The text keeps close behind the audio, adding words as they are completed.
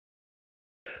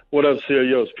What up, Sir?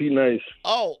 Yo, it's Pete Nice.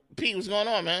 Oh, Pete, what's going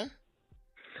on, man?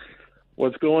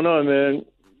 What's going on, man?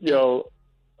 Yo,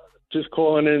 just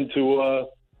calling in to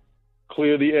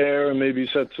clear the air and maybe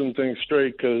set some things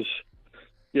straight, because,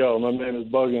 yo, my man is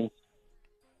bugging.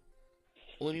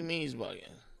 What do you mean he's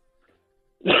bugging?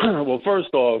 Well,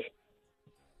 first off,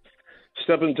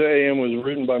 Step Into AM was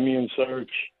written by me and Serch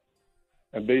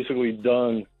and basically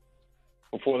done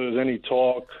before there was any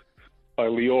talk by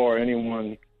Lior or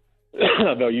anyone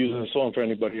about using the song for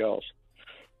anybody else.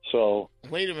 So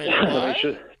Wait a minute, what?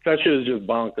 that shit is just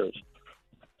bonkers.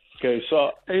 Okay,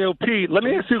 so Hey, yo, Pete, let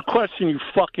me ask you a question, you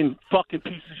fucking piece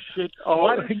of shit.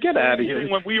 why didn't you get out of here.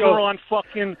 When we were on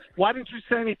fucking, why didn't you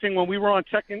say anything when we were on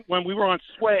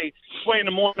Sway in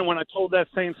the morning when I told that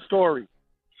same story?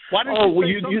 Why didn't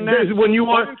you say something when you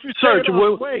want Serch,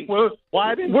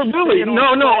 why didn't we're you really say it on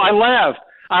no, Sway?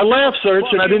 I laughed,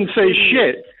 Serch, and I didn't say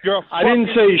shit. I didn't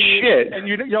say shit. And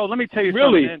yo, let me tell you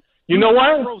really. something, man. You know what?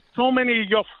 I wrote so many of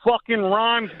your fucking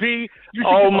rhymes, B. You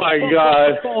Oh my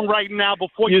God! Phone right now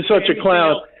before You're such a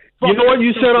clown. You know what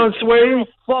you said on Sway?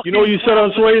 You know what you said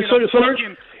on Sway,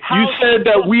 Serch? You said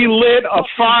that we lit a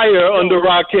fire under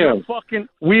Rakim.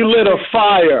 We lit a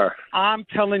fire. I'm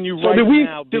telling you right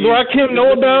now. Did Rakim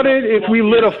know about it if we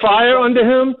lit a fire under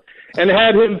him and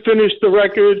had him finish the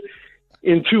record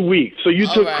in 2 weeks? So you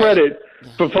took credit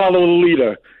for following the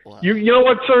leader. Wow. You know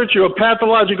what, Serch? You're a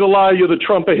pathological liar. You're the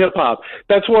Trump of hip hop.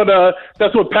 That's what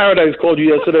Paradise called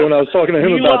you yesterday when I was talking to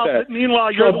him about that.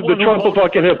 Meanwhile, you're the Trump of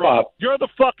fucking hip hop. You're the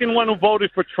fucking one who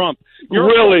voted for Trump.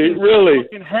 Really.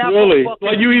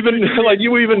 Like you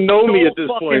even know me at this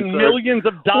point. Millions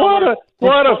of dollars.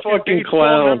 What a fucking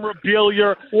clown.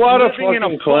 Memorabilia. What a living in a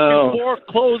fucking clown.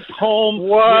 foreclosed home.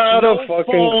 What a with no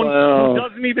fucking phone, clown. Who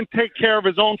doesn't even take care of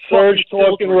his own Serch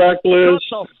talking reckless.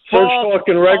 Serch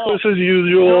talking reckless as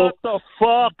usual. Shut the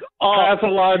fuck up.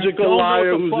 Pathological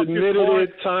liar who's admitted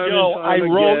it time and time I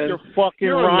wrote again. your fucking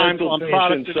You're rhymes a mental on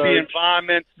Products of the patient,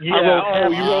 Environment. Yeah, I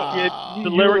wrote the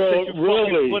lyrics that you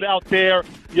fucking put out there.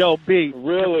 Yo, B,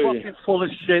 really? you're fucking full of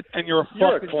shit, and you're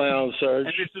You're fucking a clown, Serch.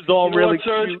 and this is all really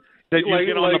Serch? that you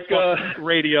get on the fucking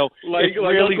radio. Like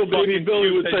really Uncle Baby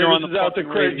Billy would say, you're on this the is out to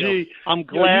fucking Craig radio. G. I'm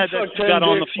glad that you got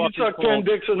on the fucking You suck 10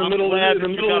 dicks in the middle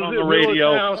of the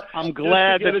radio. I'm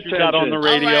glad that you got on the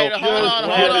radio. Hold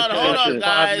on,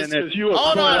 guys. Hold on, you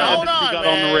got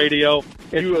on the radio.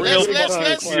 Let's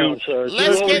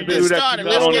get this started.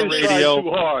 Let's get this radio.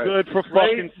 Good for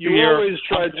fucking You always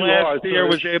tried too hard. Steer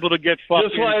was able to get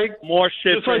fucking more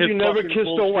shit just for like his you never fucking kissed a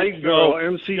bullshit white show. girl,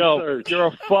 MC Serch. You're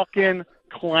a fucking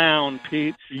clown,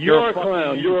 Pete. You're a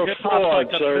clown. You're a fraud,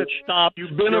 Serch.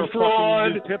 You've been a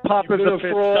fraud. Hip-hop is a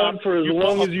fraud for as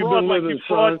long as you've been living,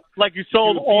 son. Like you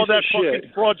sold all that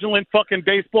fucking fraudulent fucking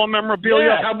baseball memorabilia.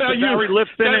 Yeah, how about you? Barry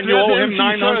Lifton, and you owe him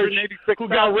 $986. Who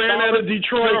got ran out of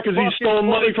Detroit because he stole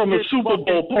money from a Super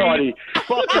Bowl party.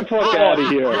 Fucking fuck out of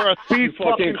here. You're a thief,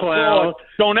 fucking clown.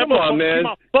 Don't ever put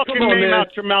my fucking name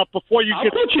out your mouth before you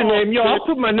get. I'll put your name. Yo, I'll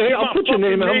put my name. I'll put your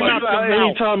name out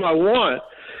anytime I want.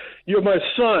 You're my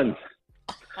son.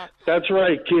 That's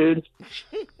right, kid.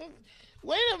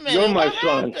 Wait a minute. You're my what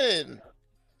son. Happened?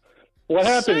 What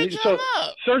happened?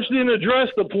 Serch didn't address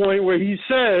the point where he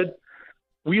said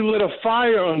we lit a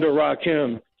fire under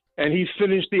Rakim, and he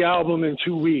finished the album in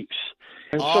 2 weeks.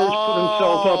 And Serch put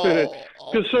himself up in it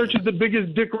because Serch is the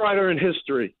biggest dick rider in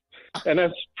history, and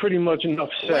that's pretty much enough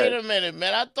said. Wait a minute,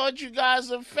 man. I thought you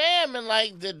guys are fam and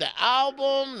like did the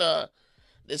album,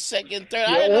 the second, third.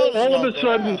 Yeah, I didn't know all of a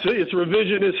sudden, it's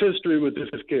revisionist history with this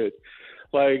kid.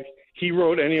 Like, he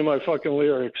wrote any of my fucking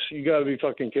lyrics. You got to be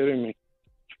fucking kidding me.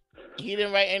 He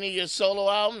didn't write any of your solo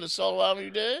album, the solo album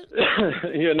you did?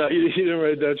 Yeah, no, he didn't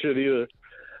write that shit either.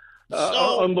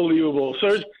 Unbelievable.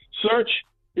 Serch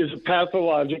is a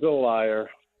pathological liar.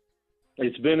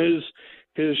 It's been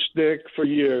his shtick for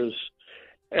years.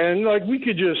 And, like, we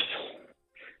could just,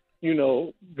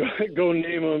 go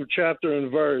name him chapter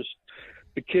and verse.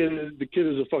 The kid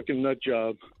is a fucking nut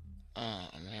job. Oh,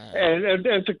 man. And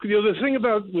the thing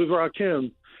about with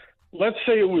Rakim, let's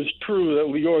say it was true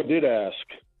that Lior did ask,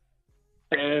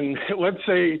 and let's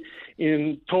say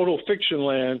in total fiction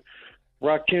land,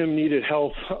 Rakim needed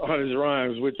help on his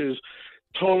rhymes, which is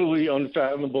totally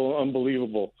unfathomable,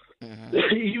 unbelievable. Mm-hmm.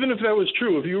 Even if that was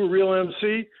true, if you were a real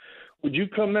MC, would you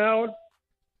come out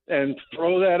and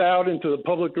throw that out into the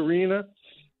public arena?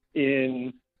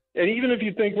 And even if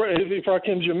you think if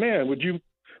Rakim's your man, would you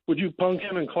punk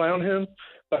him and clown him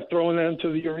by throwing that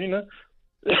into the arena?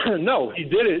 No, he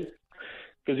did it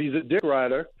because he's a dick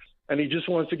rider, and he just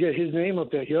wants to get his name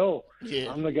up there. Yo, yeah.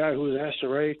 I'm the guy who was asked to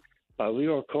write by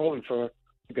Lior Cohen for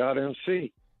God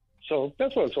MC. So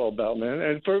that's what it's all about, man.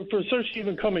 And for Serch to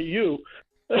even come at you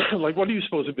Like, what are you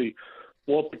supposed to be?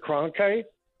 Walter Cronkite?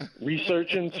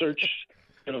 Researching, search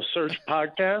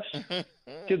podcast?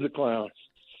 Kid's a clown.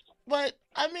 But,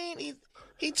 I mean,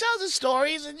 he tells his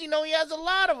stories, and, he has a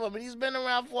lot of them, and he's been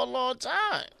around for a long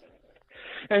time.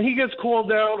 And he gets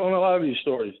called out on a lot of these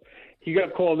stories. He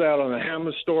got called out on the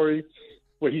Hammer story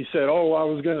where he said, "Oh, I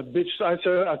was gonna bitch."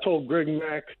 I told Greg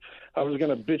Mack I was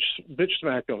gonna bitch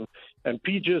smack him, and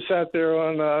Pete just sat there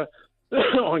on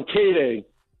on K-Day,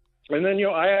 and then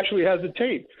I actually had the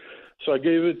tape, so I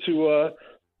gave it to a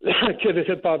kid at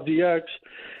HIPHOP DX,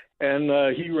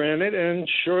 and he ran it, and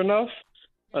sure enough,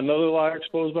 another lie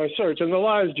exposed by Serch, and the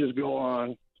lies just go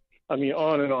on. I mean,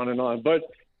 on and on and on. But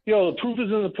the proof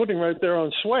is in the pudding right there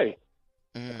on Sway.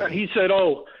 And he said,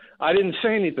 "Oh, I didn't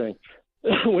say anything."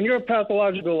 When you're a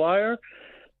pathological liar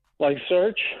like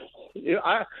Serch,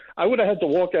 I would have had to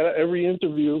walk out of every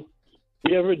interview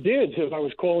he ever did if I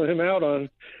was calling him out on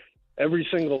every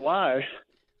single lie.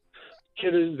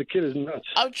 The kid is nuts.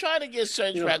 I'm trying to get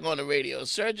Serch back on the radio.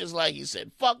 Serch is like, he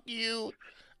said, "Fuck you."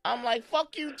 I'm like,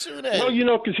 "Fuck you too then."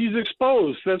 Well, because he's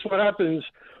exposed. That's what happens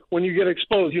when you get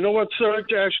exposed. You know what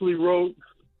Serch actually wrote?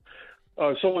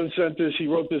 Someone sent this. He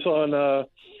wrote this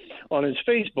on his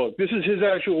Facebook. This is his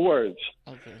actual words.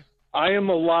 Okay. "I am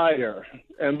a liar,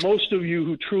 and most of you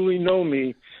who truly know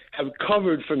me have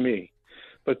covered for me,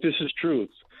 but this is truth."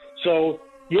 So,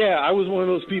 yeah, I was one of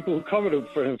those people who covered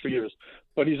for him for years,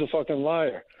 but he's a fucking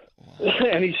liar. Wow.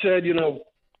 And he said,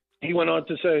 he went on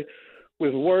to say,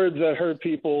 "With words that hurt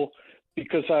people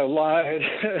because I lied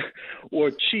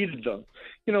or cheated them."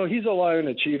 He's a liar and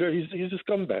a cheater. He's a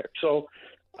scumbag. So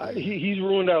he's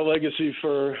ruined our legacy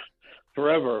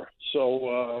forever.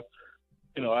 So,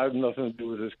 I have nothing to do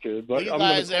with this kid. But you I'm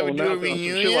guys gonna ever do a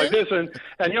reunion? Shit like this, and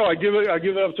I give it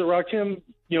up to Rakim.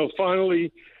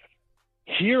 Finally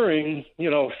hearing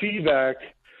feedback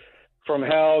from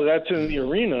how that's in the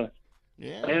arena.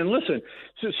 Yeah. And listen,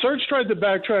 so Serch tried to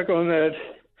backtrack on that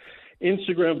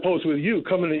Instagram post with you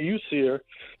coming at you, Seer,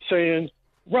 saying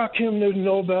Rakim didn't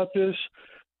know about this,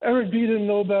 Eric B didn't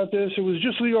know about this. It was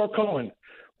just Leor Cohen.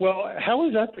 Well, how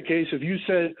is that the case if you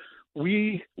said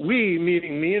we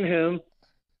meaning me and him,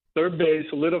 third base,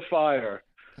 lit a fire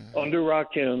under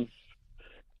Rakim,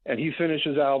 and he finished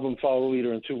his album Follow the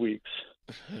Leader in 2 weeks?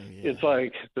 Yeah. It's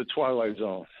like the Twilight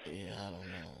Zone. Yeah, I don't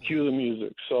know. Cue the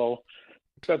music. So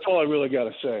that's all I really got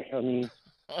to say. I mean,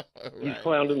 right. He's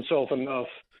clowned himself enough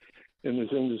in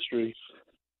this industry.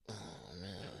 Oh,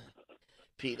 man.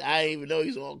 Pete, I didn't even know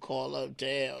he's going to call up.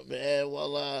 Damn, man.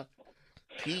 Well,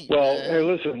 Pete, well, man. Hey,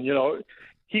 listen,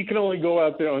 he can only go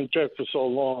out there unchecked for so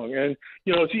long. And,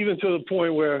 it's even to the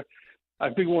point where I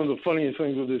think one of the funniest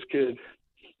things with this kid,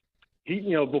 he,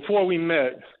 before we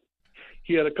met,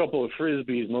 he had a couple of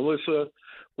Frisbees, Melissa,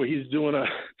 where he's doing a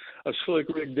Slick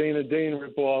Rick Dana Dane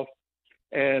ripoff.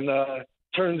 And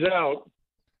turns out,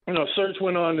 Serch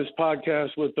went on this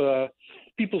podcast with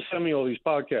people send me all these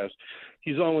podcasts.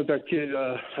 He's on with that kid,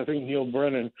 I think Neil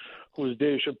Brennan, who was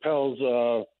Dave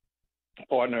Chappelle's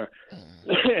partner.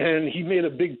 And he made a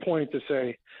big point to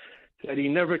say that he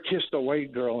never kissed a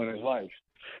white girl in his life,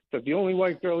 that the only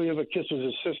white girl he ever kissed was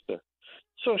his sister.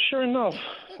 So sure enough,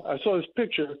 I saw this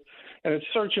picture, and it's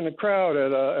Serch in the crowd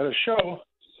at a show,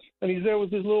 and he's there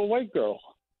with this little white girl.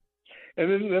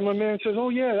 And then my man says, "Oh,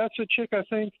 yeah, that's a chick, I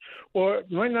think. Or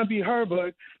it might not be her,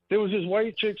 but there was this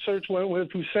white chick Serch went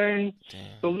with who sang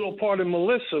the little part in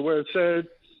Melissa where it said,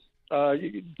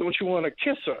 don't you want to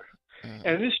kiss her?"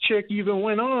 And this chick even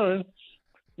went on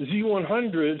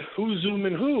Z100, Who's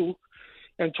Zooming Who,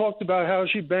 and talked about how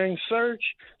she banged Serch,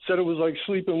 said it was like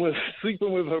sleeping with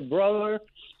her brother,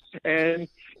 and,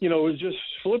 was just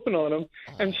flipping on him.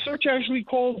 And Serch actually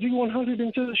called Z100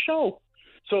 into the show.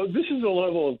 So this is the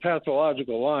level of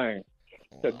pathological lying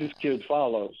that this kid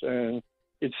follows, and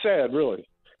it's sad, really.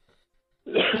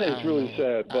 It's really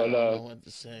sad, but I don't know what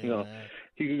to say, man.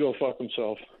 He could go fuck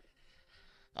himself.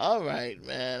 All right,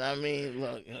 man. I mean,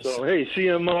 look. So hey,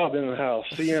 CM Mob in the house.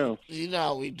 CM. You know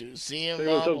how we do. CM Say Mob.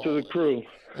 what's up to the crew.